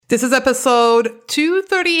This is episode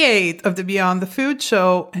 238 of the Beyond the Food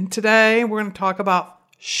Show, and today we're going to talk about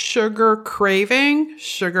sugar craving,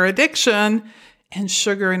 sugar addiction, and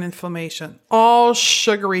sugar and inflammation. All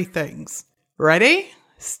sugary things. Ready?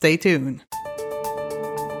 Stay tuned.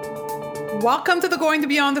 Welcome to the Going to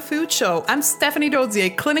Beyond the Food Show. I'm Stephanie Dozier,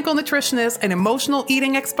 clinical nutritionist and emotional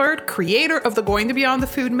eating expert, creator of the Going to Beyond the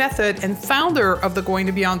Food method, and founder of the Going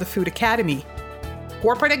to Beyond the Food Academy.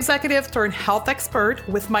 Corporate executive turned health expert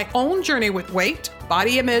with my own journey with weight,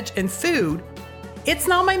 body image, and food. It's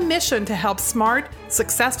now my mission to help smart,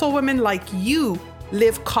 successful women like you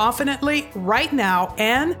live confidently right now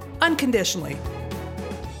and unconditionally.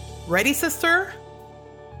 Ready, sister?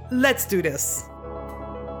 Let's do this.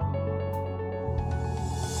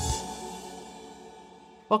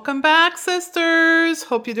 Welcome back, sisters.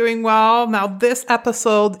 Hope you're doing well. Now, this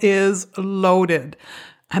episode is loaded.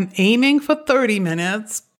 I'm aiming for 30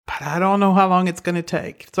 minutes, but I don't know how long it's going to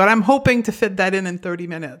take. So I'm hoping to fit that in 30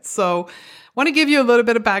 minutes. So I want to give you a little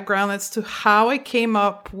bit of background as to how I came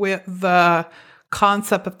up with the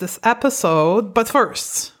concept of this episode. But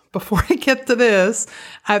first, before I get to this,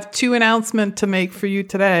 I have two announcements to make for you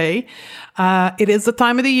today. It is the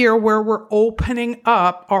time of the year where we're opening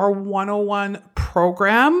up our 101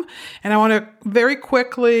 program. And I want to very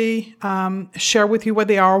quickly share with you what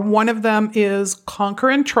they are. One of them is Conquer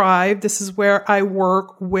and Thrive. This is where I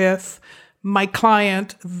work with my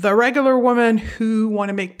client, the regular woman who want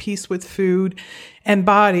to make peace with food and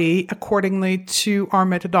body accordingly to our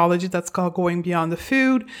methodology that's called Going Beyond the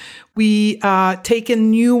Food. We take a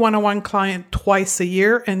new one-on-one client twice a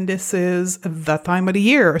year, and this is the time of the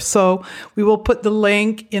year. So we will put the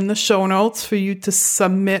link in the show notes for you to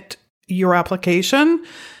submit your application.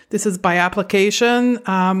 This is by application.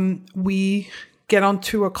 We get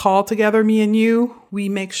onto a call together, me and you. We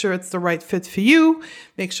make sure it's the right fit for you,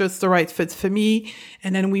 make sure it's the right fit for me,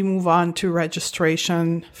 and then we move on to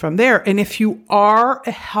registration from there. And if you are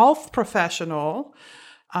a health professional,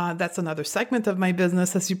 that's another segment of my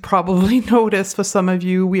business. As you probably noticed, for some of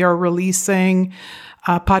you, we are releasing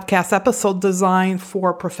a podcast episode designed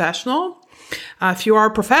for professional. If you are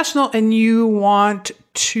a professional and you want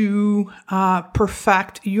to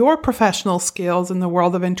perfect your professional skills in the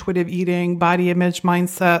world of intuitive eating, body image,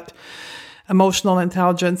 mindset, emotional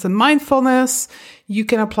intelligence, and mindfulness, you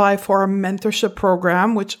can apply for a mentorship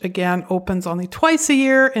program, which again opens only twice a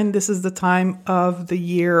year. And this is the time of the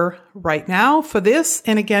year right now for this.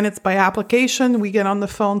 And again, it's by application. We get on the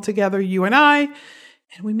phone together, you and I,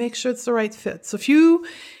 and we make sure it's the right fit. So if you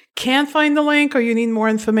can't find the link or you need more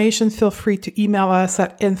information, feel free to email us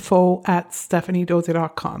at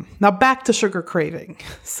info@stephaniedozier.com. Now back to sugar craving.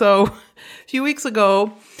 So a few weeks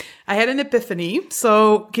ago, I had an epiphany.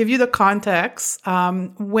 So give you the context.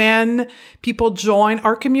 When people join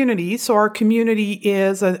our community, so our community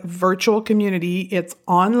is a virtual community. It's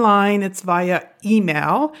online. It's via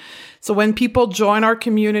email. So when people join our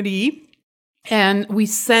community and we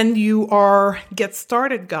send you our Get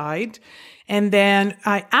Started guide, and then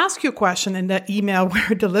I ask you a question in that email where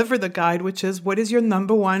I deliver the guide, which is, what is your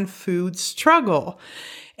number one food struggle?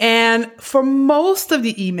 And for most of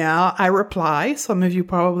the email, I reply. Some of you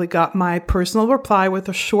probably got my personal reply with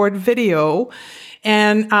a short video.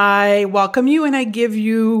 And I welcome you and I give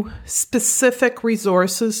you specific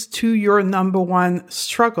resources to your number one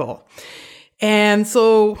struggle. And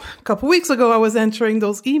so a couple weeks ago, I was entering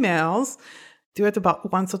those emails, do it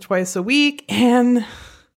about once or twice a week. And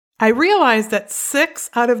I realized that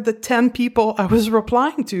 6 out of the 10 people I was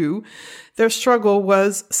replying to, their struggle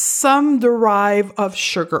was some derive of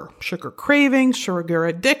sugar craving, sugar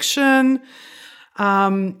addiction.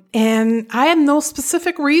 And I had no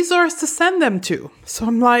specific resource to send them to. So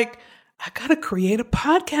I'm like, I got to create a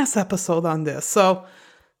podcast episode on this. So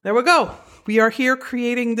there we go. We are here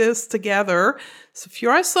creating this together. So if you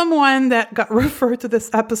are someone that got referred to this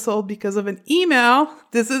episode because of an email,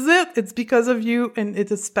 this is it. It's because of you, and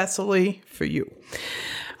it's especially for you.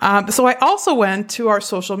 So I also went to our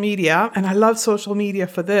social media, and I love social media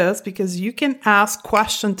for this because you can ask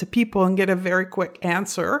questions to people and get a very quick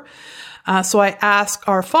answer. So I asked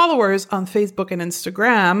our followers on Facebook and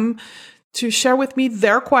Instagram to share with me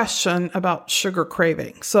their question about sugar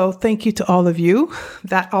craving. So thank you to all of you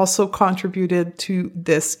that also contributed to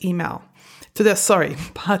this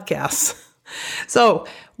podcast. So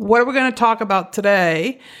what are we going to talk about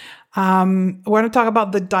today? We're going to talk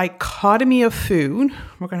about the dichotomy of food.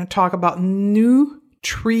 We're going to talk about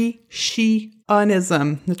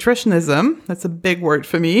nutritionism. That's a big word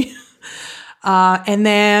for me. And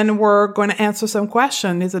then we're going to answer some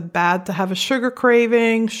questions. Is it bad to have a sugar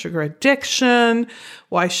craving, sugar addiction?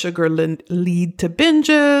 Why sugar lead to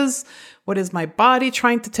binges? What is my body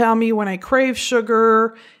trying to tell me when I crave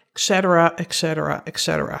sugar, etc., etc.,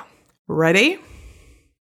 etc. Ready?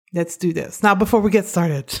 Let's do this. Now, before we get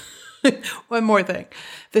started, one more thing.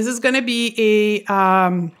 This is going to be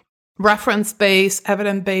a reference-based,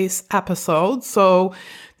 evidence-based episode. So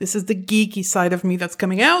this is the geeky side of me that's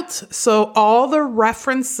coming out. So all the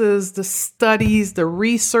references, the studies, the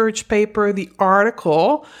research paper, the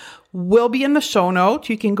article will be in the show note.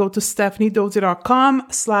 You can go to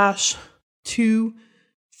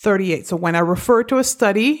stephaniedozzi.com/238. So when I refer to a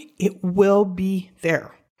study, it will be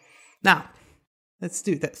there. Now, let's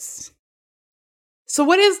do this. So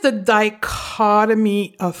what is the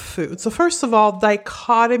dichotomy of food? So first of all,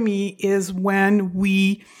 dichotomy is when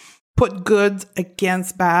we put good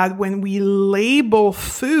against bad, when we label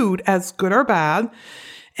food as good or bad.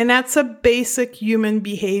 And that's a basic human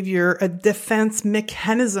behavior, a defense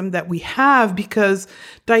mechanism that we have because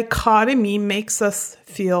dichotomy makes us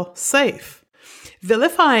feel safe.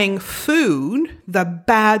 Vilifying food, the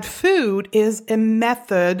bad food, is a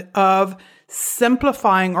method of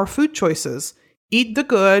simplifying our food choices. Eat the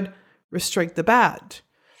good, restrict the bad.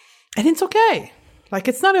 And it's okay. Like,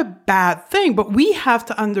 it's not a bad thing, but we have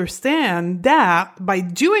to understand that by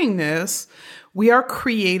doing this, we are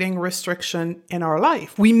creating restriction in our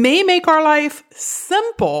life. We may make our life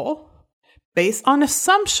simple based on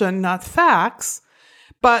assumption, not facts,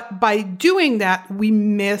 but by doing that, we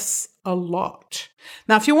miss a lot.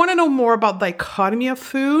 Now, if you want to know more about dichotomy of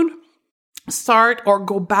food, start or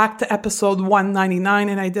go back to episode 199,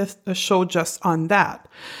 and I did a show just on that.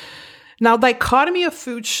 Now, dichotomy of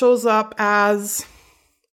food shows up as,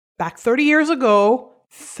 back 30 years ago,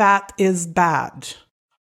 fat is bad.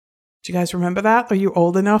 Do you guys remember that? Are you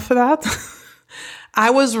old enough for that? I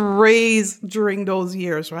was raised during those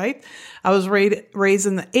years, right? I was raised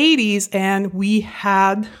in the 80s, and we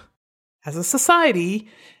had, as a society,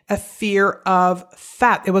 a fear of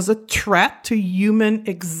fat. It was a threat to human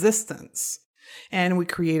existence. And we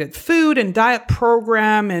created food and diet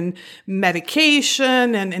program and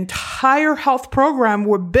medication and entire health program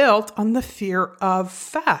were built on the fear of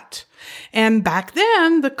fat. And back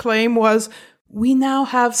then, the claim was, we now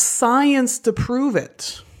have science to prove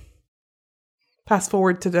it. Fast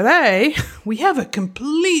forward to today, we have a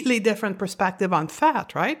completely different perspective on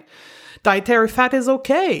fat, right? Dietary fat is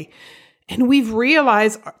okay. And we've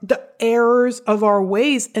realized the errors of our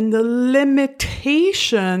ways and the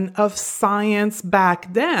limitation of science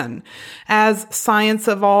back then. As science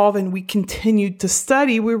evolved and we continued to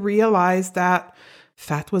study, we realized that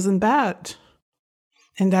fat wasn't bad.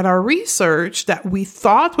 And that our research that we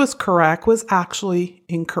thought was correct was actually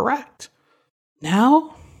incorrect.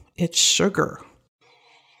 Now it's sugar.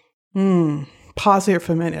 Pause here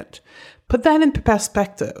for a minute. Put that in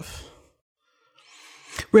perspective.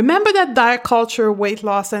 Remember that diet culture, weight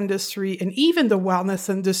loss industry, and even the wellness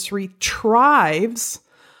industry thrives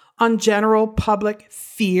on general public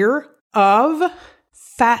fear of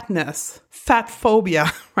fatness, fat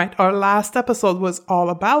phobia, right? Our last episode was all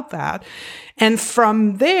about that. And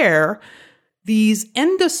from there, these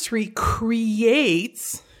industry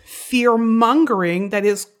creates fear mongering that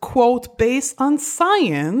is, quote, based on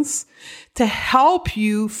science to help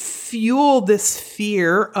you fuel this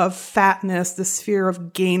fear of fatness, this fear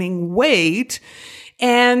of gaining weight.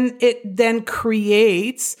 And it then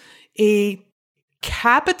creates a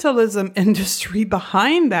capitalism industry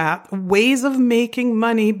behind that, ways of making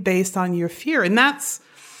money based on your fear. And that's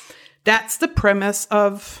the premise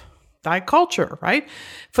of diet culture, right?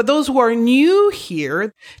 For those who are new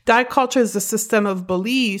here, diet culture is a system of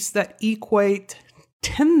beliefs that equate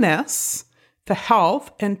thinness to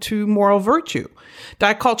health and to moral virtue.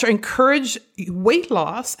 Diet culture encouraged weight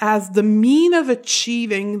loss as the mean of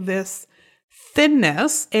achieving this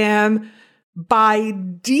thinness, and by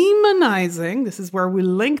demonizing, this is where we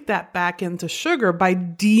link that back into sugar, by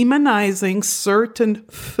demonizing certain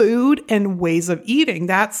food and ways of eating.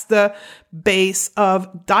 That's the base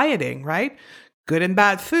of dieting, right? Good and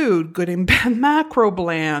bad food, good and bad macro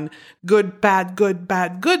plan, good, bad,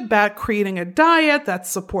 creating a diet that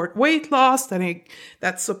support weight loss,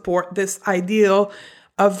 that support this ideal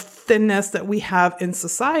of thinness that we have in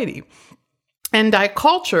society. And diet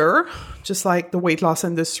culture, just like the weight loss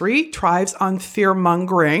industry, thrives on fear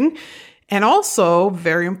mongering. And also,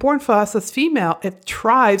 very important for us as female, it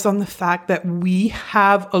thrives on the fact that we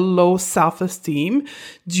have a low self-esteem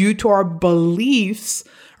due to our beliefs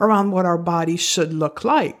around what our body should look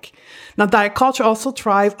like. Now, diet culture also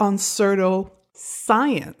thrives on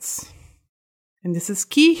pseudoscience. And this is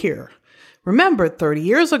key here. Remember, 30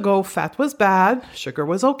 years ago, fat was bad, sugar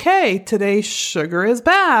was okay. Today, sugar is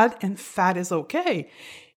bad and fat is okay.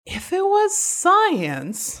 If it was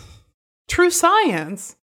science true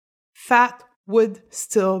science, fat would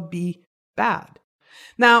still be bad.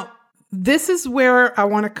 Now, this is where I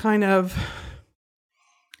want to kind of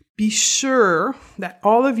be sure that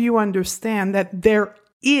all of you understand that there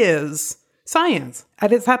is science.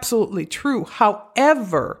 That is absolutely true.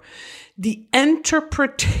 However, the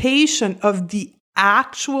interpretation of the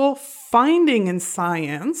actual finding in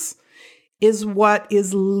science is what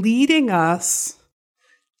is leading us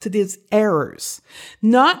to these errors.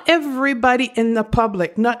 Not everybody in the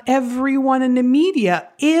public, not everyone in the media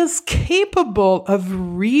is capable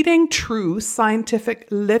of reading true scientific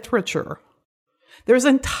literature. There's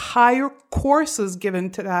entire courses given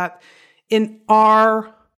to that in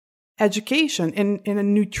our education. In a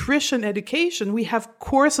nutrition education, we have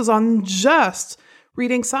courses on just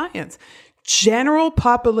reading science. General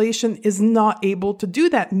population is not able to do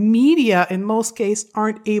that. Media, in most cases,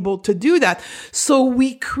 aren't able to do that. So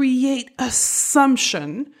we create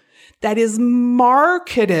assumption that is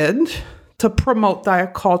marketed to promote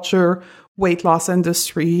diet culture, weight loss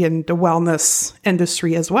industry, and the wellness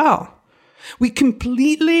industry as well. We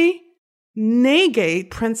completely negate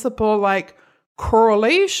principle like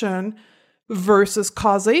correlation versus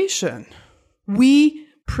causation. We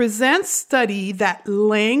present study that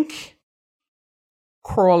link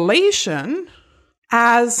correlation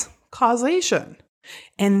as causation.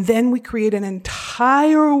 And then we create an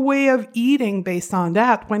entire way of eating based on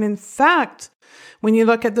that, when in fact, when you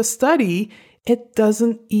look at the study, it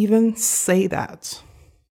doesn't even say that.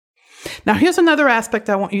 Now, here's another aspect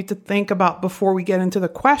I want you to think about before we get into the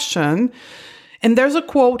question. And there's a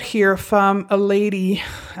quote here from a lady,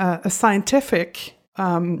 a scientific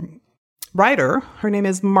writer. Her name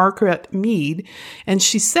is Margaret Mead. And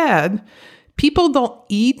she said, "People don't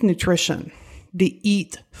eat nutrition, they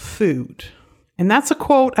eat food." And that's a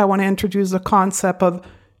quote. I want to introduce the concept of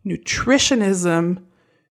nutritionism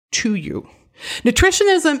to you.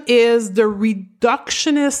 Nutritionism is the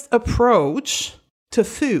reductionist approach to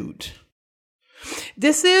food.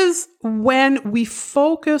 This is when we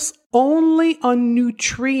focus only on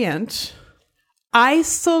nutrient,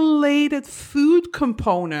 isolated food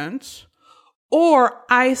components, or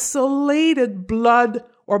isolated blood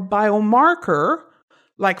or biomarker,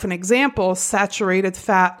 like for an example, saturated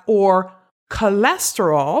fat or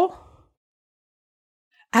cholesterol,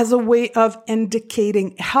 as a way of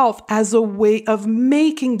indicating health, as a way of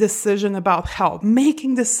making decision about health,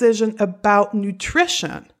 making decision about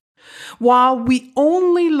nutrition. While we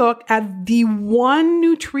only look at the one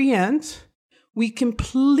nutrient, we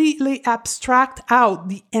completely abstract out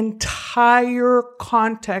the entire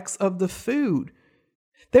context of the food.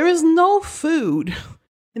 There is no food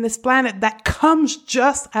in this planet that comes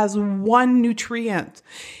just as one nutrient.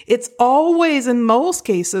 It's always, in most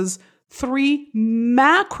cases, 3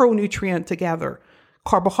 macronutrients together: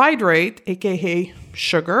 carbohydrate, aka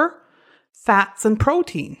sugar, fats, and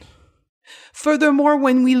protein. Furthermore,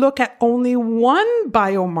 when we look at only one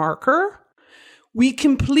biomarker, we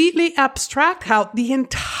completely abstract out the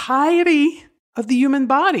entirety of the human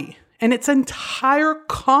body and its entire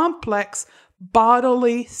complex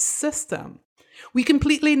bodily system. We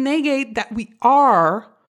completely negate that we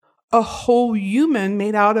are a whole human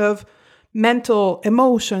made out of mental,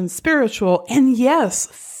 emotion, spiritual, and yes,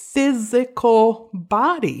 physical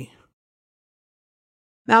body.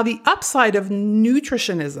 Now, the upside of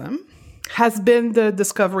nutritionism has been the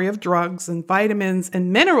discovery of drugs and vitamins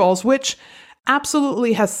and minerals, which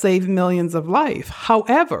absolutely has saved millions of lives.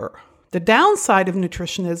 However, the downside of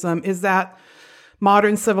nutritionism is that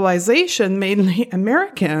modern civilization, mainly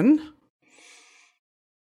American,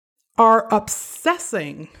 are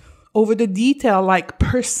obsessing over the detail like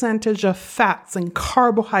percentage of fats and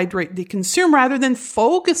carbohydrate they consume rather than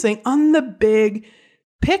focusing on the big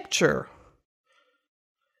picture.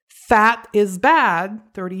 Fat is bad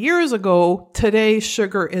 30 years ago. Today,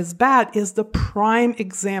 sugar is bad is the prime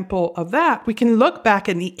example of that. We can look back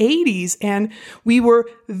in the 80s and we were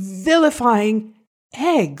vilifying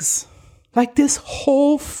eggs, like this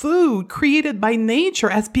whole food created by nature,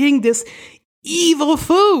 as being this evil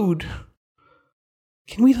food.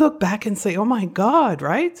 Can we look back and say, oh my God,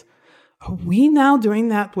 right? Are we now doing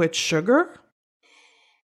that with sugar?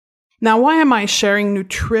 Now, why am I sharing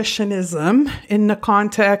nutritionism in the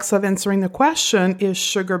context of answering the question, is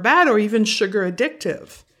sugar bad or even sugar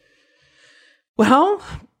addictive? Well,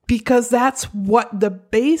 because that's what the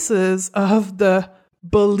basis of the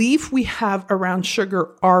belief we have around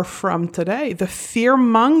sugar are from today. The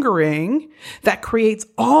fear-mongering that creates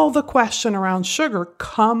all the question around sugar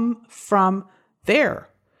come from there.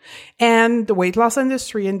 And the weight loss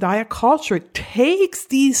industry and diet culture takes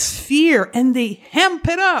these fear and they hemp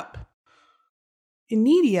it up in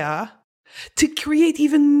media to create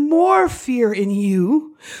even more fear in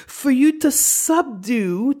you, for you to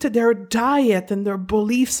subdue to their diet and their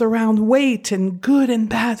beliefs around weight and good and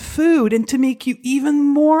bad food, and to make you even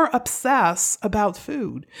more obsessed about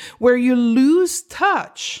food, where you lose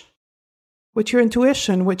touch with your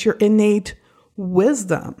intuition, with your innate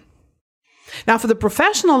wisdom. Now, for the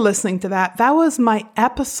professional listening to that was my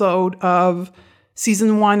episode of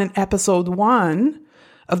season 1 and episode 1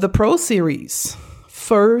 of the Pro series.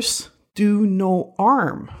 First, do no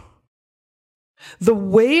harm. The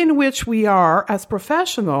way in which we are as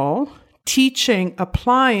professional, teaching,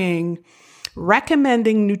 applying,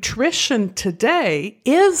 recommending nutrition today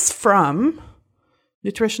is from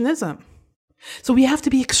nutritionism. So we have to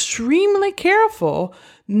be extremely careful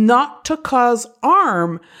not to cause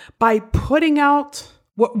harm by putting out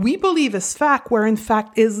what we believe is fact, where in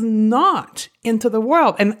fact is not, into the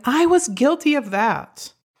world. And I was guilty of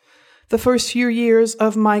that the first few years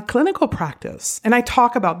of my clinical practice. And I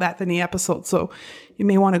talk about that in the episode, so you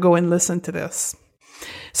may want to go and listen to this.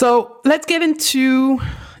 So let's get into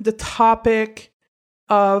the topic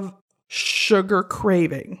of sugar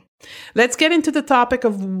craving. Let's get into the topic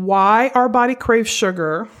of why our body craves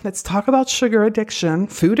sugar. Let's talk about sugar addiction,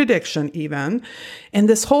 food addiction even, and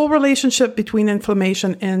this whole relationship between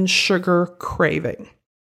inflammation and sugar craving.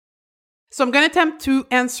 So I'm going to attempt to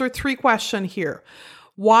answer 3 questions here.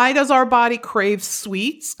 Why does our body crave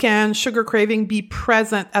sweets? Can sugar craving be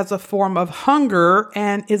present as a form of hunger?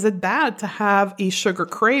 And is it bad to have a sugar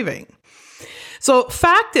craving? So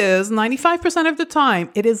fact is, 95% of the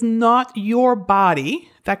time, it is not your body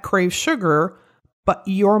that craves sugar, but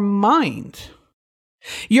your mind.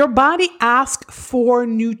 Your body asks for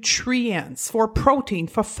nutrients, for protein,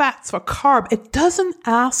 for fats, for carb. It doesn't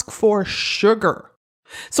ask for sugar.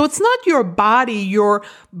 So it's not your body, your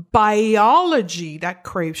biology that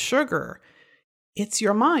craves sugar. It's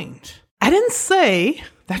your mind. I didn't say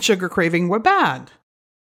that sugar craving were bad,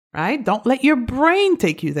 right? Don't let your brain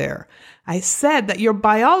take you there. I said that your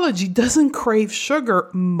biology doesn't crave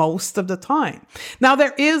sugar most of the time. Now,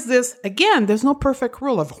 there is this, again, there's no perfect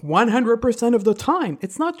rule of 100% of the time.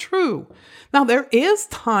 It's not true. Now, there is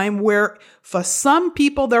time where for some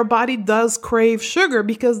people, their body does crave sugar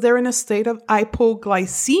because they're in a state of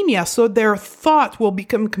hypoglycemia. So their thought will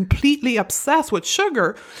become completely obsessed with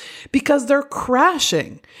sugar because they're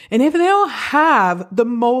crashing. And if they don't have the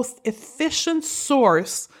most efficient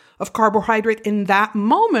source of carbohydrate in that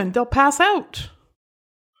moment, they'll pass out.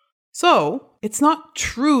 So it's not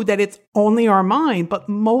true that it's only our mind, but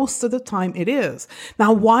most of the time it is.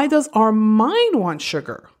 Now, why does our mind want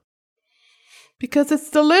sugar? Because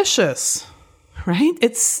it's delicious, right?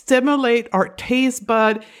 It stimulates our taste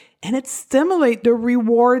bud and it stimulates the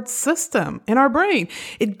reward system in our brain.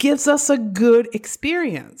 It gives us a good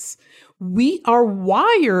experience. We are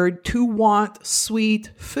wired to want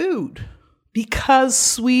sweet food, because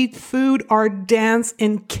sweet food are dense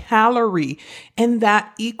in calorie, and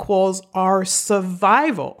that equals our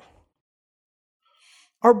survival.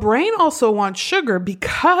 Our brain also wants sugar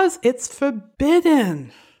because it's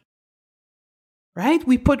forbidden, right?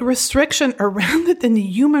 We put restriction around it, and the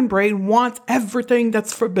human brain wants everything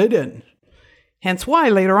that's forbidden. Hence why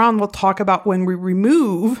later on we'll talk about when we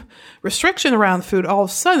remove restriction around food, all of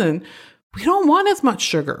a sudden we don't want as much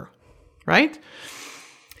sugar, right?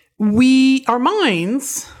 Our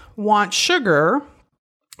minds want sugar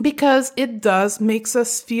because it makes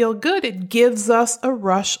us feel good. It gives us a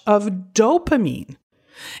rush of dopamine.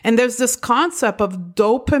 And there's this concept of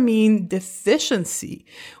dopamine deficiency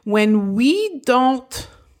when we don't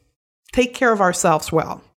take care of ourselves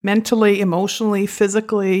well, mentally, emotionally,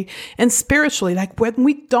 physically, and spiritually. Like when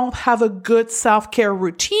we don't have a good self-care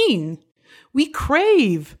routine, we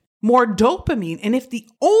crave more dopamine. And if the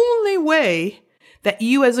only way that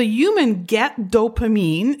you as a human get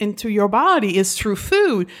dopamine into your body is through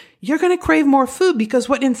food, you're going to crave more food, because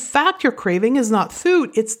what in fact you're craving is not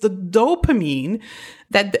food. It's the dopamine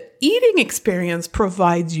that the eating experience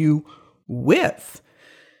provides you with.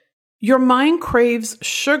 Your mind craves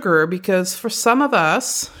sugar because for some of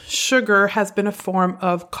us, sugar has been a form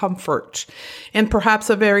of comfort and perhaps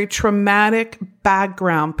a very traumatic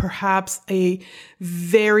background, perhaps a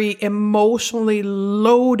very emotionally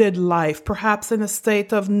loaded life, perhaps in a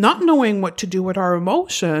state of not knowing what to do with our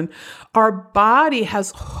emotion. Our body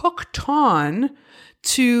has hooked on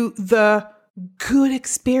to the good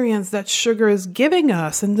experience that sugar is giving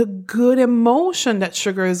us and the good emotion that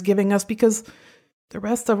sugar is giving us, because the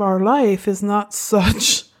rest of our life is not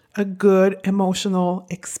such a good emotional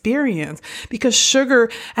experience because sugar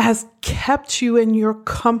has kept you in your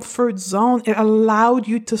comfort zone. It allowed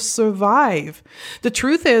you to survive. The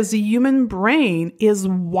truth is, the human brain is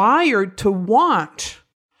wired to want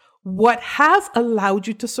what has allowed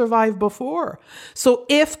you to survive before. So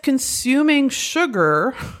if consuming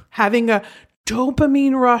sugar, having a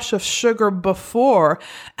dopamine rush of sugar before,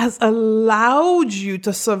 has allowed you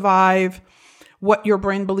to survive what your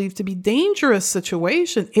brain believed to be dangerous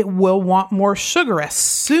situation, it will want more sugar. As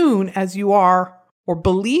soon as you are or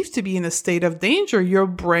believed to be in a state of danger, your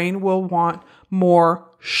brain will want more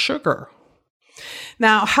sugar.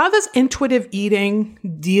 Now, how does intuitive eating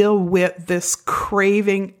deal with this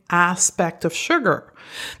craving aspect of sugar?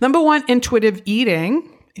 Number one, intuitive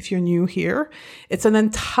eating, if you're new here, it's an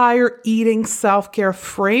entire eating self-care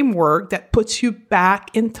framework that puts you back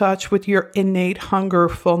in touch with your innate hunger,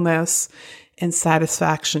 fullness, and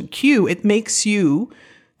satisfaction cue. It makes you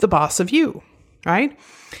the boss of you, right?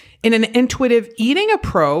 In an intuitive eating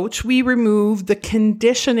approach, we remove the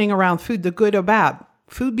conditioning around food, the good or bad.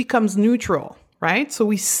 Food becomes neutral, right? So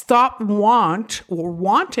we stop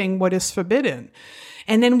wanting what is forbidden.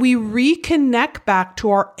 And then we reconnect back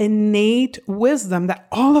to our innate wisdom that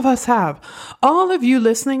all of us have. All of you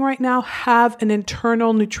listening right now have an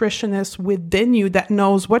internal nutritionist within you that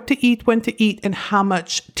knows what to eat, when to eat, and how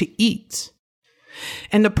much to eat.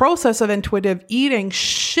 And the process of intuitive eating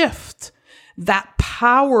shifts that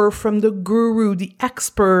power from the guru, the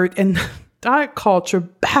expert, and diet culture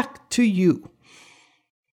back to you.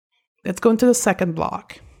 Let's go into the second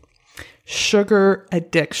block. Sugar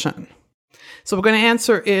addiction. So we're going to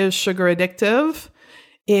answer, is sugar addictive?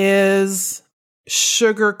 Is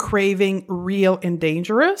sugar craving real and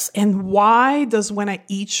dangerous? And why does when I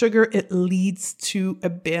eat sugar, it leads to a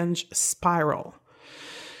binge spiral?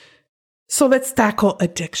 So let's tackle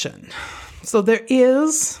addiction. So there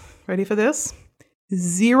is, ready for this?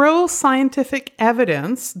 Zero scientific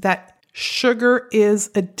evidence that sugar is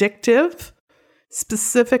addictive,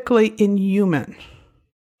 specifically in human.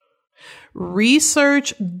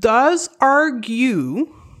 Research does argue,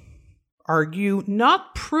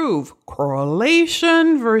 not prove,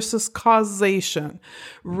 correlation versus causation.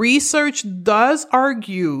 Research does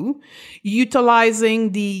argue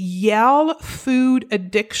utilizing the Yale Food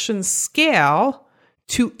Addiction Scale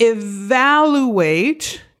to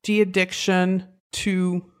evaluate the addiction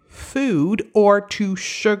to food or to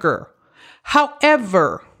sugar.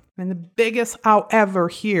 However, and the biggest however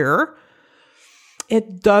here,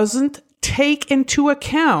 it doesn't take into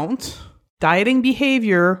account dieting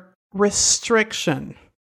behavior restriction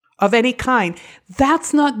of any kind.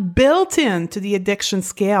 That's not built into the addiction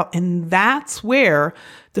scale. And that's where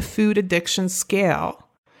the food addiction scale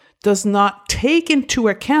does not take into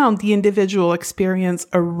account the individual experience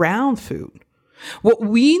around food. What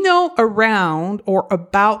we know around or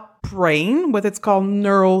about brain, what it's called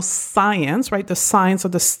neuroscience, right? The science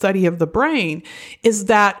of the study of the brain, is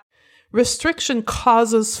that restriction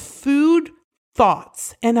causes food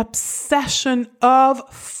thoughts, an obsession of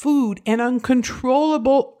food, and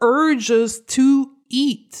uncontrollable urges to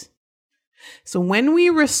eat. So when we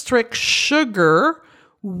restrict sugar,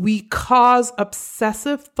 we cause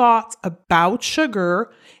obsessive thoughts about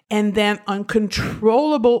sugar and then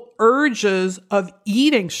uncontrollable urges of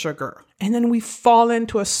eating sugar. And then we fall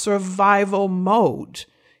into a survival mode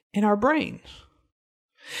in our brain.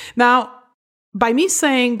 Now, by me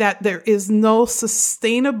saying that there is no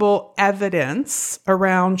sustainable evidence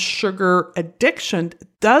around sugar addiction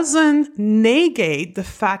doesn't negate the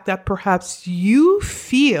fact that perhaps you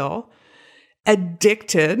feel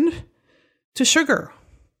addicted to sugar,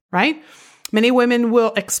 right? Many women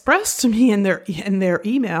will express to me in their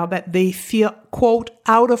email that they feel, quote,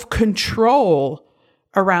 out of control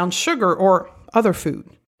around sugar or other food.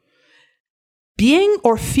 Being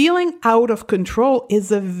or feeling out of control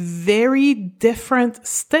is a very different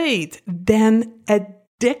state than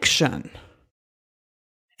addiction.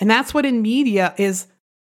 And that's what in media is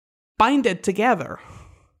binded together.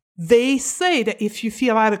 They say that if you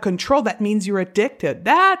feel out of control, that means you're addicted.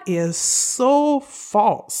 That is so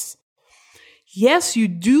false. Yes, you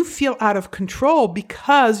do feel out of control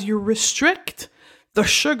because you restrict the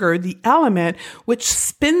sugar, the element, which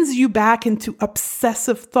spins you back into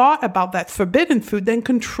obsessive thought about that forbidden food, then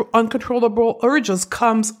uncontrollable urges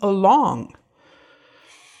comes along.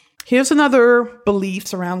 Here's another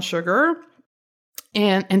beliefs around sugar.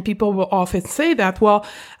 And people will often say that, well,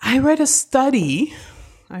 I read a study.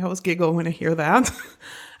 I always giggle when I hear that.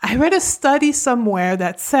 I read a study somewhere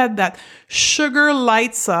that said that sugar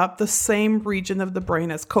lights up the same region of the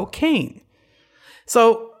brain as cocaine.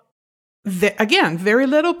 So again, very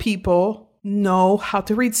little people know how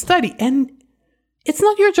to read study. And it's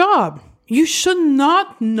not your job. You should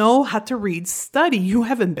not know how to read study. You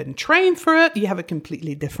haven't been trained for it. You have a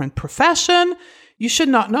completely different profession. You should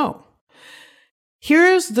not know.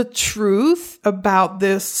 Here's the truth about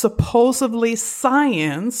this supposedly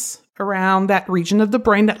science around that region of the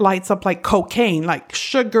brain that lights up like cocaine, like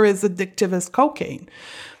sugar is addictive as cocaine.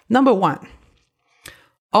 Number one,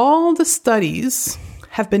 all the studies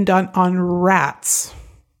have been done on rats.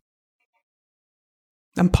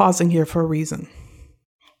 I'm pausing here for a reason.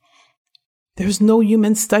 There's no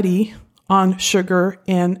human study on sugar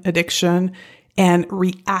and addiction and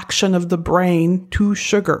reaction of the brain to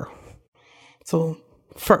sugar. So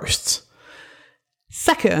first.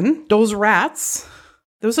 Second, those rats,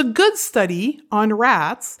 there was a good study on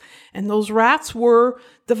rats, and those rats were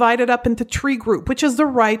divided up into 3 groups, which is the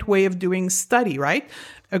right way of doing study, right?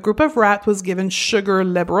 A group of rat was given sugar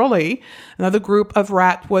liberally. Another group of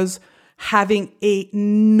rat was having a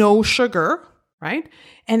no sugar, right?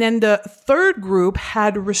 And then the third group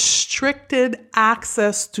had restricted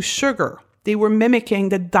access to sugar. They were mimicking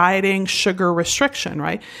the dieting sugar restriction,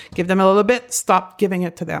 right? Give them a little bit, stop giving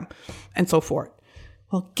it to them, and so forth.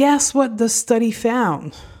 Well, guess what the study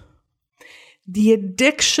found? The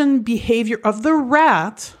addiction behavior of the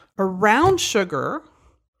rat around sugar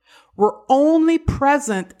were only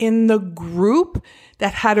present in the group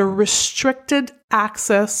that had a restricted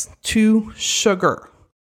access to sugar.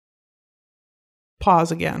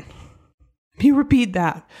 Pause again. Let me repeat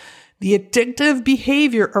that. The addictive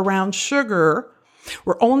behavior around sugar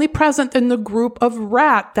were only present in the group of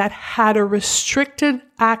rat that had a restricted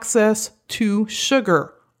access to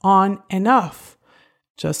sugar on and off,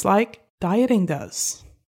 just like dieting does.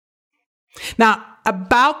 Now,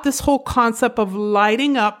 about this whole concept of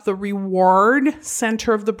lighting up the reward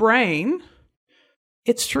center of the brain,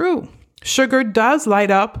 it's true. Sugar does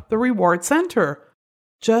light up the reward center,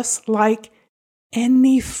 just like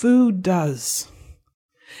any food does.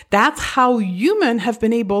 That's how humans have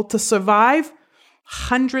been able to survive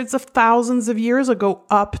hundreds of thousands of years ago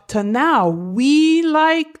up to now. We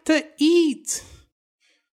like to eat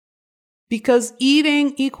because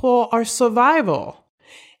eating equals our survival.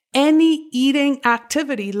 Any eating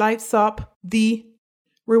activity lights up the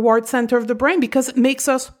reward center of the brain because it makes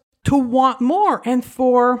us to want more. And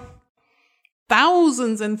for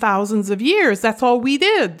thousands and thousands of years, that's all we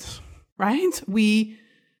did, right? We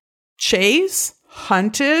chase,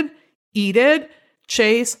 hunted, eated,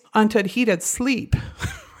 chase, hunted, heated, sleep.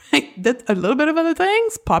 Right? Did a little bit of other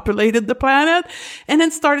things, populated the planet, and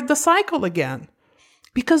then started the cycle again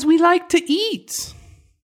because we like to eat.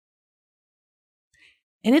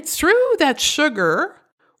 And it's true that sugar,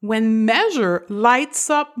 when measured, lights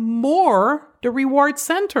up more the reward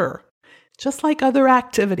center, just like other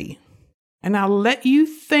activity. And I'll let you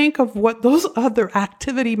think of what those other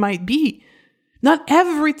activity might be. Not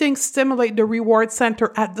everything stimulates the reward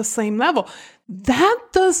center at the same level. That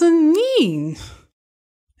doesn't mean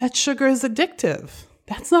that sugar is addictive.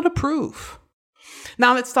 That's not a proof.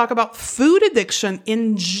 Now let's talk about food addiction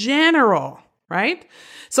in general, right?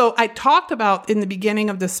 So I talked about in the beginning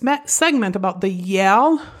of this segment about the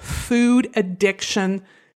Yale food addiction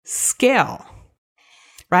scale,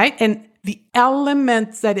 right? And the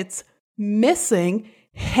elements that it's missing,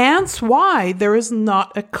 hence why there is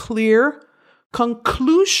not a clear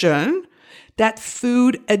conclusion that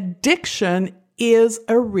food addiction is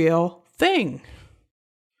a real thing.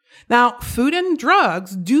 Now, food and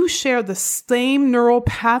drugs do share the same neural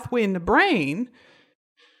pathway in the brain,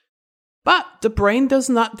 but the brain does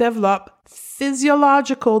not develop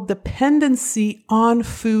physiological dependency on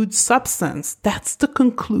food substance. That's the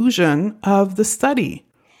conclusion of the study.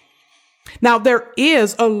 Now, there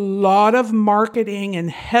is a lot of marketing and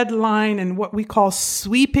headline and what we call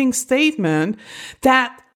sweeping statement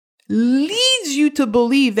that leads you to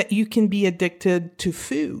believe that you can be addicted to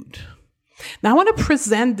food. Now, I want to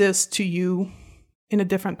present this to you in a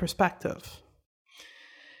different perspective.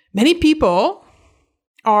 Many people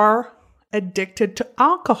are addicted to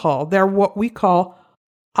alcohol. They're what we call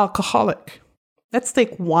alcoholic. Let's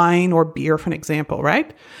take wine or beer for an example,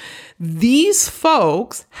 right? These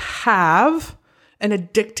folks have an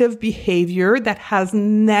addictive behavior that has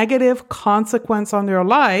negative consequence on their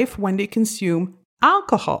life when they consume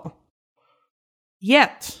alcohol.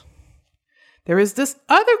 Yet, there is this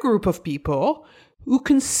other group of people who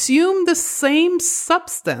consume the same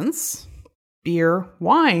substance, beer,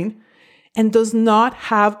 wine, and does not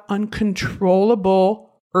have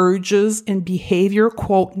uncontrollable urges and behavior,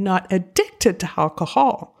 quote, not addicted to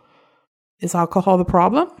alcohol. Is alcohol the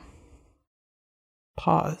problem?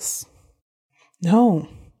 Pause. No,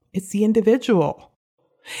 it's the individual.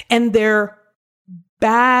 And their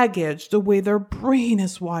baggage, the way their brain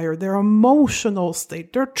is wired, their emotional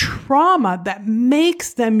state, their trauma that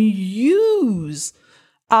makes them use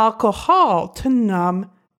alcohol to numb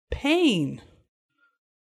pain.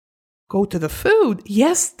 Go to the food.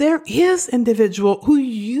 Yes, there is individual who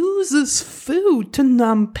uses food to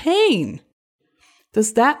numb pain.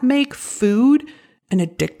 Does that make food an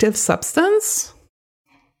addictive substance?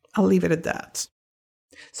 I'll leave it at that.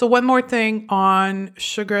 So one more thing on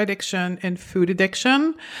sugar addiction and food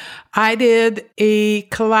addiction. I did a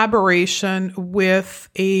collaboration with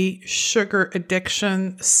a sugar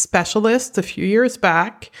addiction specialist a few years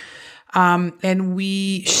back. And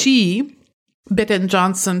she, Bitten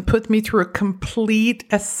Johnson, put me through a complete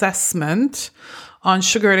assessment on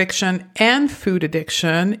sugar addiction and food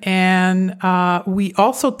addiction. And we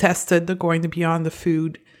also tested the Going Beyond the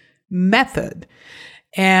Food method.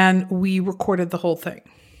 And we recorded the whole thing,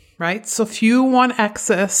 right? So if you want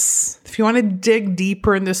to dig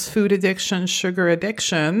deeper in this food addiction, sugar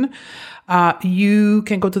addiction, you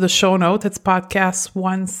can go to the show notes. It's podcast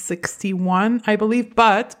 161, I believe.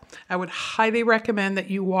 But I would highly recommend that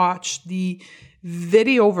you watch the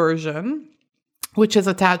video version, which is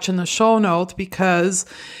attached in the show notes, because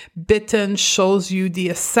Bitten shows you the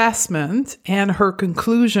assessment, and her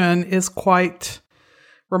conclusion is quite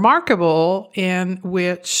remarkable, in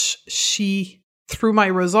which she, through my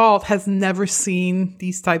result, has never seen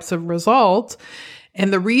these types of results.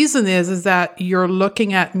 And the reason is that you're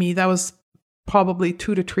looking at me, that was probably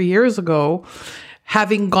 2 to 3 years ago,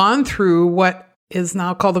 having gone through what is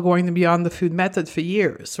now called the Going Beyond the Food method for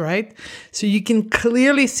years, right? So you can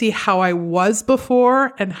clearly see how I was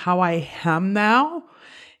before and how I am now.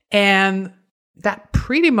 And that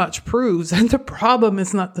pretty much proves that the problem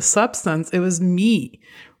is not the substance, it was me,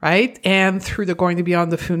 right? And through the Going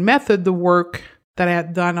Beyond the Food method, the work that I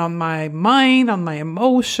had done on my mind, on my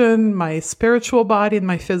emotion, my spiritual body, and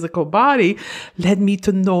my physical body led me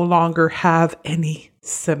to no longer have any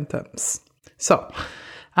symptoms. So,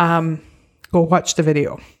 go watch the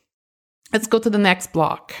video. Let's go to the next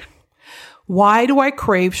block. Why do I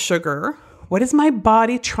crave sugar? What is my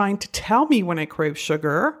body trying to tell me when I crave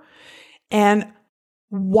sugar? And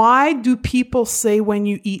why do people say when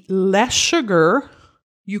you eat less sugar,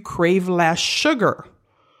 you crave less sugar?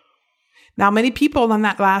 Now, many people on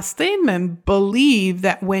that last statement believe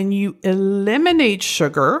that when you eliminate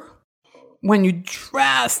sugar, when you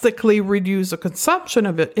drastically reduce the consumption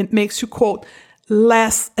of it, it makes you, quote,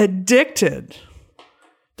 less addicted.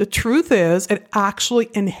 The truth is, it actually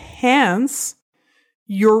enhances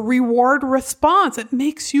your reward response. It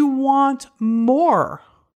makes you want more.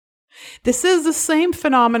 This is the same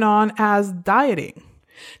phenomenon as dieting.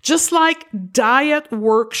 Just like diet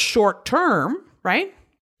works short term, right?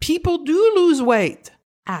 People do lose weight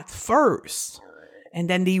at first, and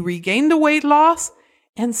then they regain the weight loss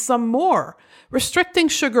and some more. Restricting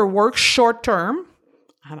sugar works short term,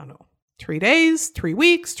 3 days, 3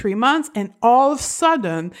 weeks, 3 months, and all of a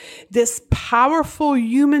sudden, this powerful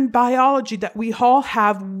human biology that we all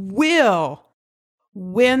have will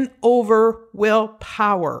win over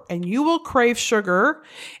willpower, and you will crave sugar,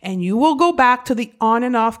 and you will go back to the on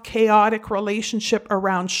and off chaotic relationship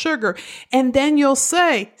around sugar, and then you'll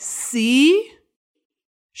say, see,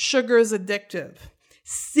 sugar is addictive.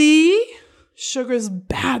 See, sugar is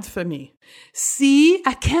bad for me. See,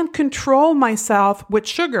 I can't control myself with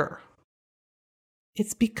sugar.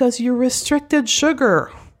 It's because you restricted sugar.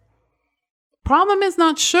 Problem is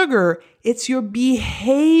not sugar, it's your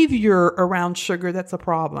behavior around sugar that's a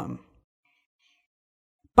problem.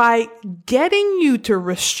 By getting you to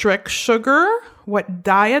restrict sugar, what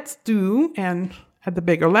diets do, and at the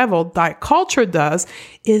bigger level, diet culture does,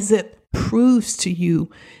 is it proves to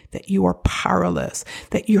you that you are powerless,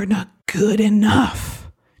 that you're not good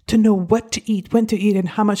enough to know what to eat, when to eat, and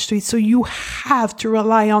how much to eat. So you have to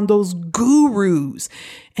rely on those gurus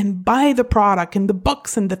and buy the product and the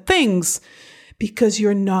books and the things, because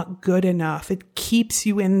you're not good enough. It keeps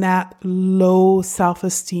you in that low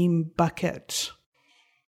self-esteem bucket.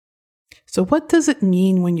 So what does it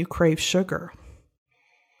mean when you crave sugar?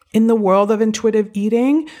 In the world of intuitive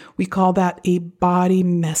eating, we call that a body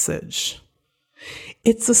message.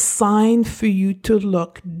 It's a sign for you to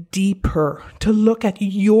look deeper, to look at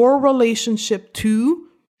your relationship to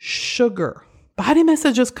sugar. Body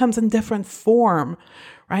messages comes in different form,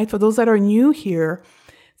 right? For those that are new here,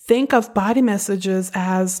 think of body messages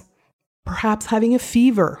as perhaps having a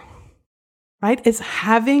fever, right? Is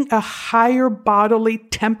having a higher bodily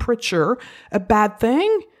temperature a bad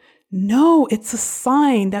thing? No, it's a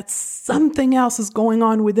sign that something else is going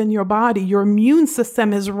on within your body. Your immune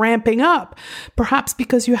system is ramping up, perhaps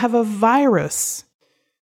because you have a virus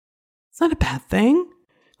It's not a bad thing.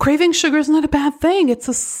 Craving sugar is not a bad thing. It's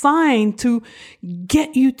a sign to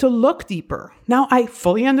get you to look deeper. Now, I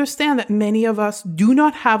fully understand that many of us do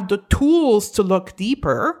not have the tools to look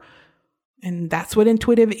deeper. And that's what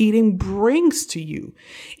intuitive eating brings to you.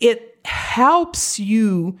 It helps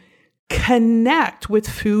you connect with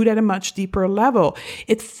food at a much deeper level.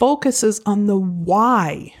 It focuses on the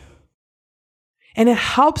why. And it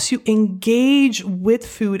helps you engage with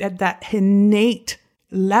food at that innate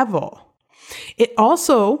level. It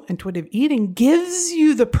also, intuitive eating, gives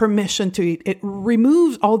you the permission to eat. It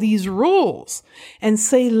removes all these rules and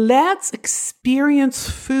say, let's experience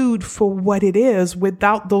food for what it is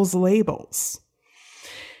without those labels.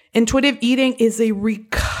 Intuitive eating is a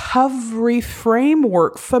recovery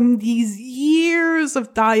framework from these years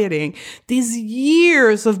of dieting, these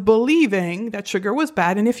years of believing that sugar was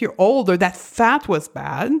bad. And if you're older, that fat was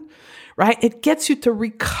bad, right? It gets you to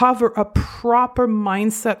recover a proper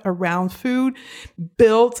mindset around food,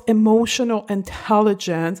 builds emotional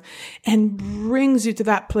intelligence, and brings you to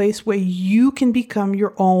that place where you can become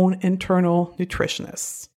your own internal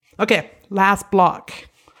nutritionist. Okay, last block.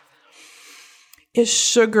 Is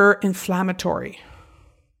sugar inflammatory?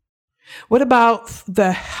 What about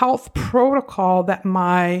the health protocol that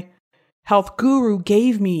my health guru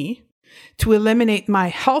gave me to eliminate my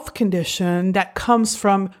health condition that comes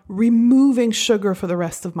from removing sugar for the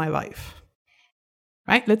rest of my life?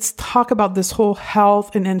 Right? Let's talk about this whole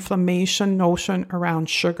health and inflammation notion around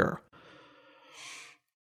sugar.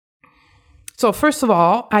 So first of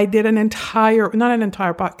all, I did not an entire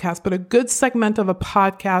podcast, but a good segment of a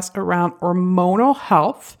podcast around hormonal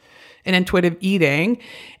health and intuitive eating.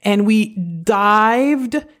 And we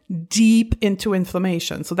dived deep into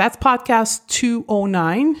inflammation. So that's podcast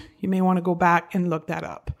 209. You may want to go back and look that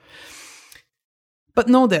up. But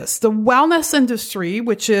know this, the wellness industry,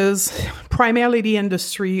 which is primarily the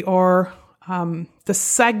industry or the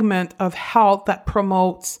segment of health that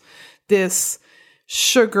promotes this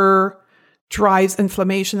sugar drives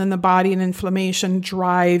inflammation in the body and inflammation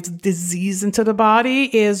drives disease into the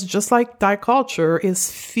body, is just like diet culture,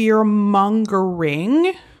 is fear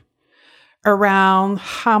mongering around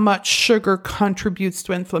how much sugar contributes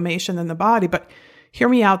to inflammation in the body. But hear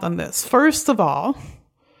me out on this. First of all,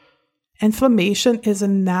 inflammation is a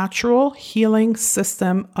natural healing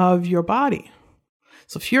system of your body.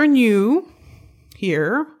 So if you're new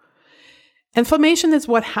here, inflammation is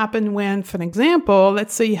what happened when, for an example,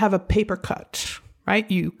 let's say you have a paper cut,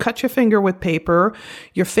 right? You cut your finger with paper.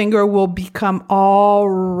 Your finger will become all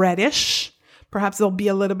reddish. Perhaps there'll be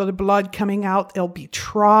a little bit of blood coming out. It'll be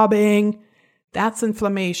throbbing. That's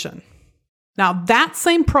inflammation. Now, that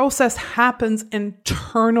same process happens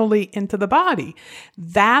internally into the body.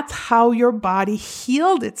 That's how your body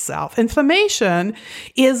healed itself. Inflammation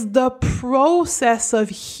is the process of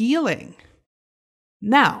healing.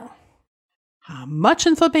 Now, how much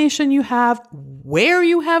inflammation you have, where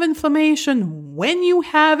you have inflammation, when you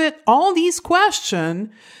have it, all these questions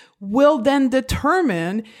will then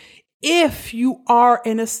determine if you are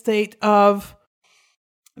in a state of,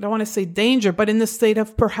 I don't want to say danger, but in the state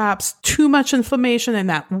of perhaps too much inflammation in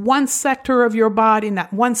that one sector of your body, in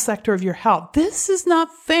that one sector of your health. This is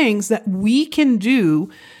not things that we can do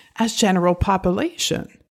as general population.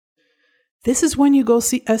 This is when you go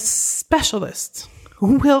see a specialist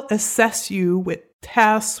who will assess you with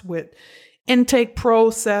tests, with intake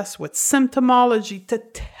process, with symptomology to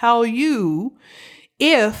tell you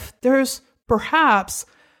if there's perhaps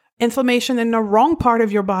inflammation in the wrong part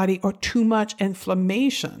of your body or too much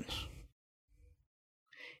inflammation.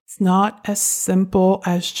 It's not as simple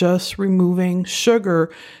as just removing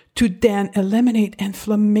sugar to then eliminate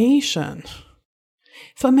inflammation.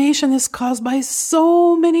 Inflammation is caused by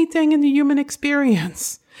so many things in the human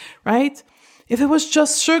experience, right? If it was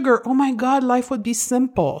just sugar, oh my God, life would be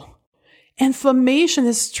simple. Inflammation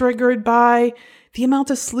is triggered by the amount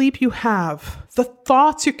of sleep you have, the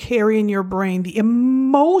thoughts you carry in your brain, the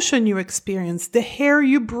emotion you experience, the air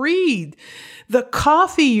you breathe, the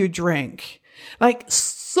coffee you drink, like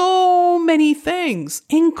so many things,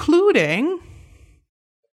 including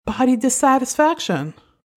body dissatisfaction.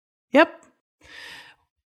 Yep.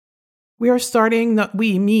 We are starting, not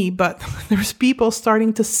we, me, but there's people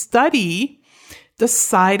starting to study the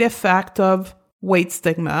side effect of weight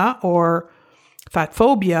stigma or fat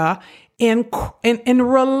phobia in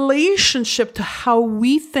relationship to how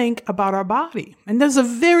we think about our body. And there's a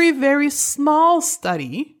very, very small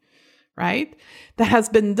study, right, that has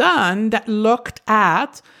been done that looked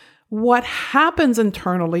at what happens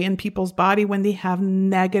internally in people's body when they have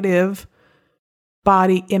negative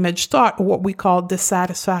body image thought, or what we call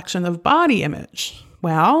dissatisfaction of body image.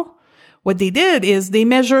 Well, What they did is they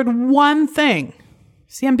measured one thing.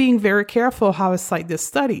 See, I'm being very careful how I cite this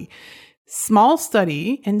study. Small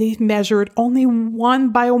study, and they measured only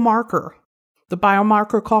one biomarker, the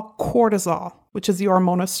biomarker called cortisol, which is the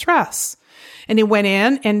hormone of stress. And they went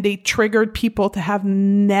in and they triggered people to have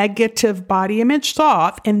negative body image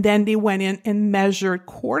thought, and then they went in and measured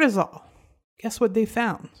cortisol. Guess what they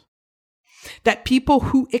found? That people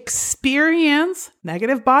who experience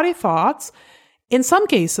negative body thoughts, in some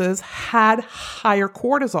cases, had higher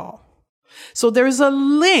cortisol. So there's a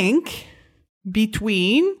link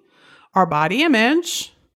between our body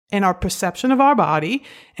image and our perception of our body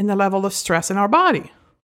and the level of stress in our body.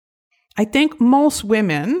 I think most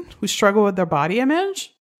women who struggle with their body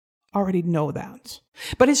image already know that.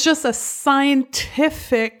 But it's just a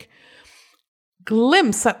scientific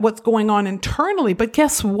glimpse at what's going on internally. But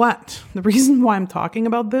guess what? The reason why I'm talking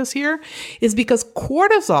about this here is because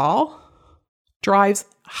cortisol drives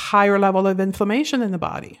higher level of inflammation in the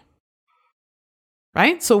body.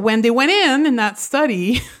 Right? So when they went in that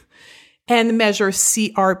study and measure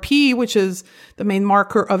CRP, which is the main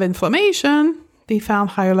marker of inflammation, they found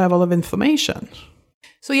higher level of inflammation.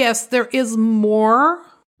 So yes, there is more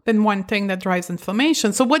than one thing that drives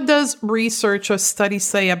inflammation. So what does research or studies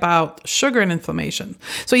say about sugar and inflammation?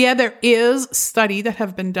 So yeah, there is study that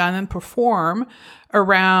have been done and performed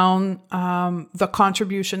around the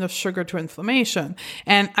contribution of sugar to inflammation.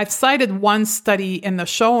 And I've cited one study in the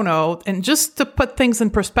show note, and just to put things in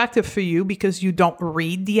perspective for you, because you don't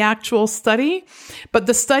read the actual study, but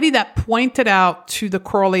the study that pointed out to the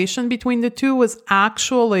correlation between the two was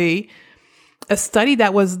actually a study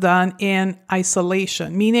that was done in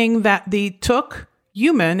isolation, meaning that they took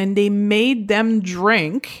human and they made them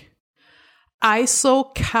drink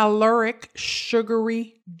isocaloric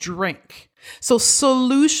sugary drink. So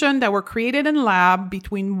solution that were created in lab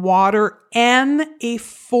between water and a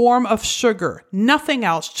form of sugar, nothing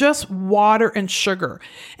else, just water and sugar.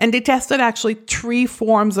 And they tested actually 3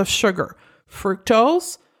 forms of sugar: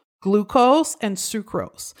 fructose, glucose, and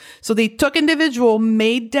sucrose. So they took individual,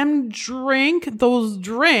 made them drink those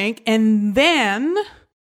drink, and then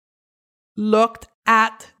looked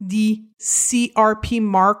at the CRP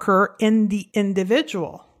marker in the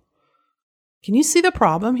individual. Can you see the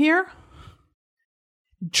problem here?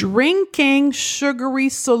 Drinking sugary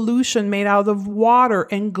solution made out of water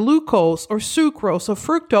and glucose or sucrose or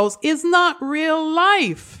fructose is not real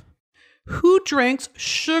life. Who drinks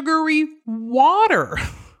sugary water?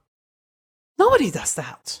 Nobody does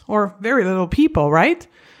that, or very little people, right?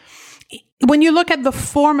 When you look at the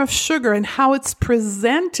form of sugar and how it's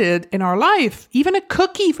presented in our life, even a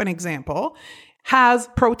cookie, for an example, has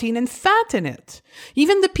protein and fat in it.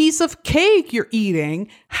 Even the piece of cake you're eating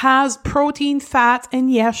has protein, fat,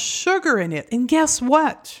 and yes, sugar in it. And guess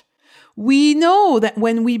what? We know that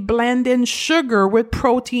when we blend in sugar with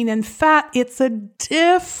protein and fat, it's a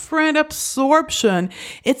different absorption.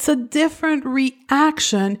 It's a different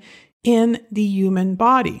reaction in the human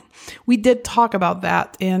body. We did talk about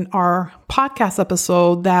that in our podcast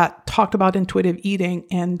episode that talked about intuitive eating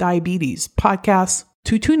and diabetes. Podcast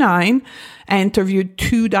 229, I interviewed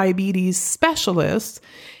 2 diabetes specialists,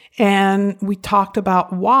 and we talked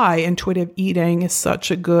about why intuitive eating is such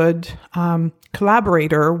a good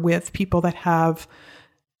collaborator with people that have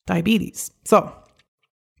diabetes.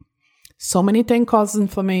 So many things cause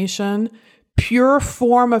inflammation. Pure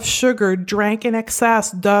form of sugar drank in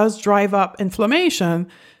excess does drive up inflammation,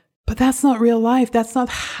 but that's not real life. That's not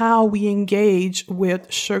how we engage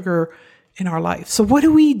with sugar in our life. So what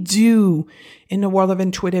do we do in the world of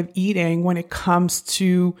intuitive eating when it comes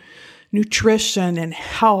to nutrition and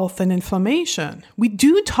health and inflammation? We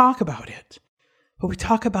do talk about it, but we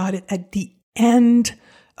talk about it at the end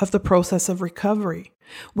of the process of recovery.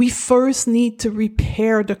 We first need to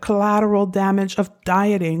repair the collateral damage of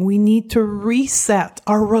dieting. We need to reset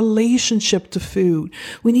our relationship to food.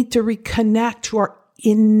 We need to reconnect to our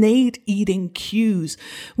innate eating cues.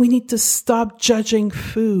 We need to stop judging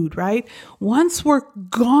food, right? Once we're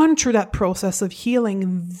gone through that process of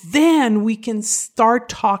healing, then we can start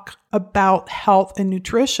talk about health and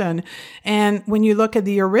nutrition. And when you look at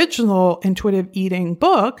the original intuitive eating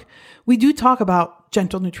book, we do talk about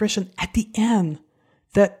gentle nutrition at the end,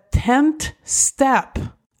 the 10th step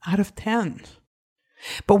out of 10.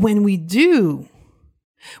 But when we do,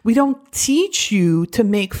 we don't teach you to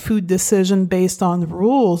make food decisions based on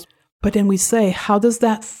rules, but then we say, how does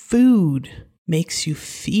that food makes you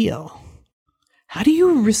feel? How do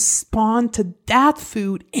you respond to that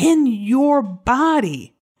food in your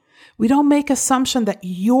body? We don't make assumption that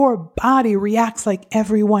your body reacts like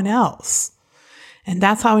everyone else. And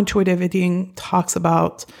that's how intuitive eating talks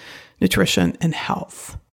about nutrition and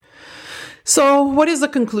health. So what is the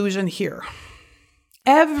conclusion here?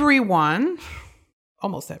 Everyone,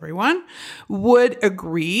 almost everyone, would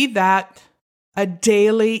agree that a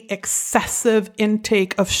daily excessive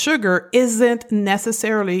intake of sugar isn't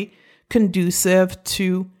necessarily conducive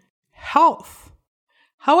to health.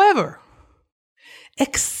 However,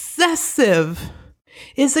 excessive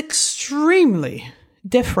is extremely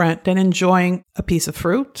different than enjoying a piece of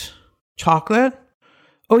fruit, chocolate,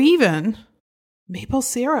 or even maple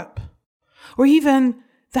syrup, or even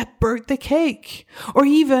that birthday cake, or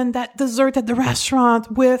even that dessert at the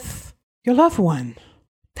restaurant with your loved one.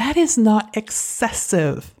 That is not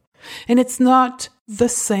excessive, and it's not the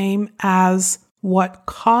same as what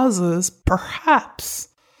causes perhaps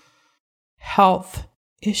health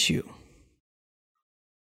issue.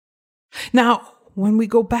 Now, when we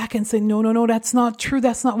go back and say, no, that's not true.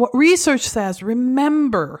 That's not what research says.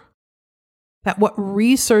 Remember that what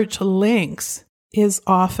research links is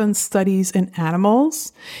often studies in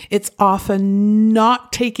animals. It's often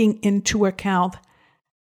not taking into account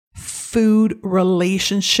food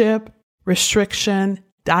relationship, restriction,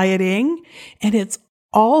 dieting, and it's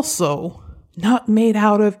also not made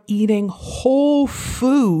out of eating whole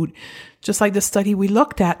food. Just like the study we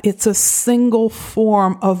looked at, it's a single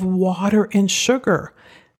form of water and sugar.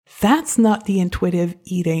 That's not the intuitive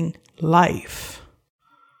eating life.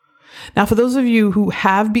 Now, for those of you who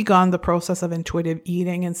have begun the process of intuitive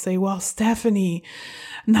eating and say, well, Stephanie,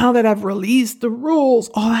 now that I've released the rules,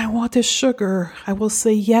 all I want is sugar, I will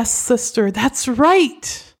say, yes, sister, that's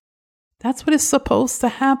right. That's what is supposed to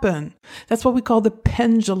happen. That's what we call the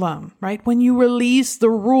pendulum, right? When you release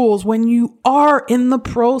the rules, when you are in the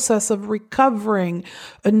process of recovering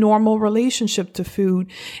a normal relationship to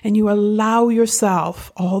food and you allow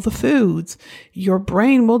yourself all the foods, your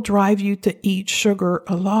brain will drive you to eat sugar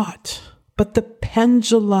a lot. But the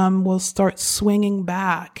pendulum will start swinging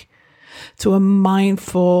back to a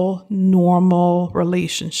mindful, normal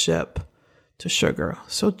relationship to sugar.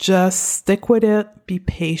 So just stick with it, be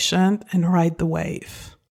patient, and ride the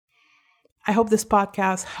wave. I hope this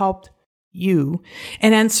podcast helped you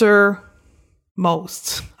and answer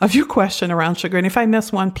most of your question around sugar. And if I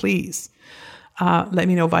miss one, please let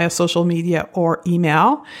me know via social media or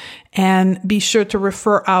email. And be sure to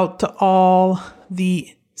refer out to all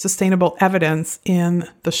the sustainable evidence in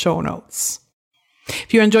the show notes.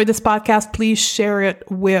 If you enjoyed this podcast, please share it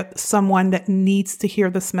with someone that needs to hear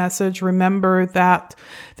this message. Remember that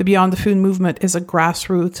the Beyond the Food movement is a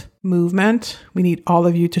grassroots movement. We need all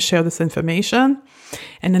of you to share this information.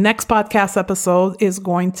 And the next podcast episode is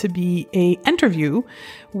going to be an interview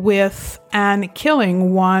with Anne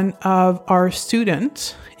Killing, one of our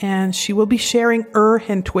students, and she will be sharing her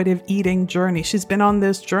intuitive eating journey. She's been on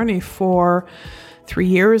this journey for 3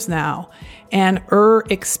 years now. And her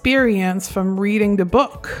experience from reading the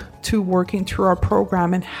book to working through our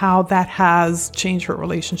program and how that has changed her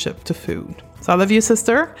relationship to food. So I love you,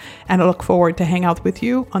 sister, and I look forward to hang out with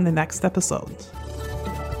you on the next episode.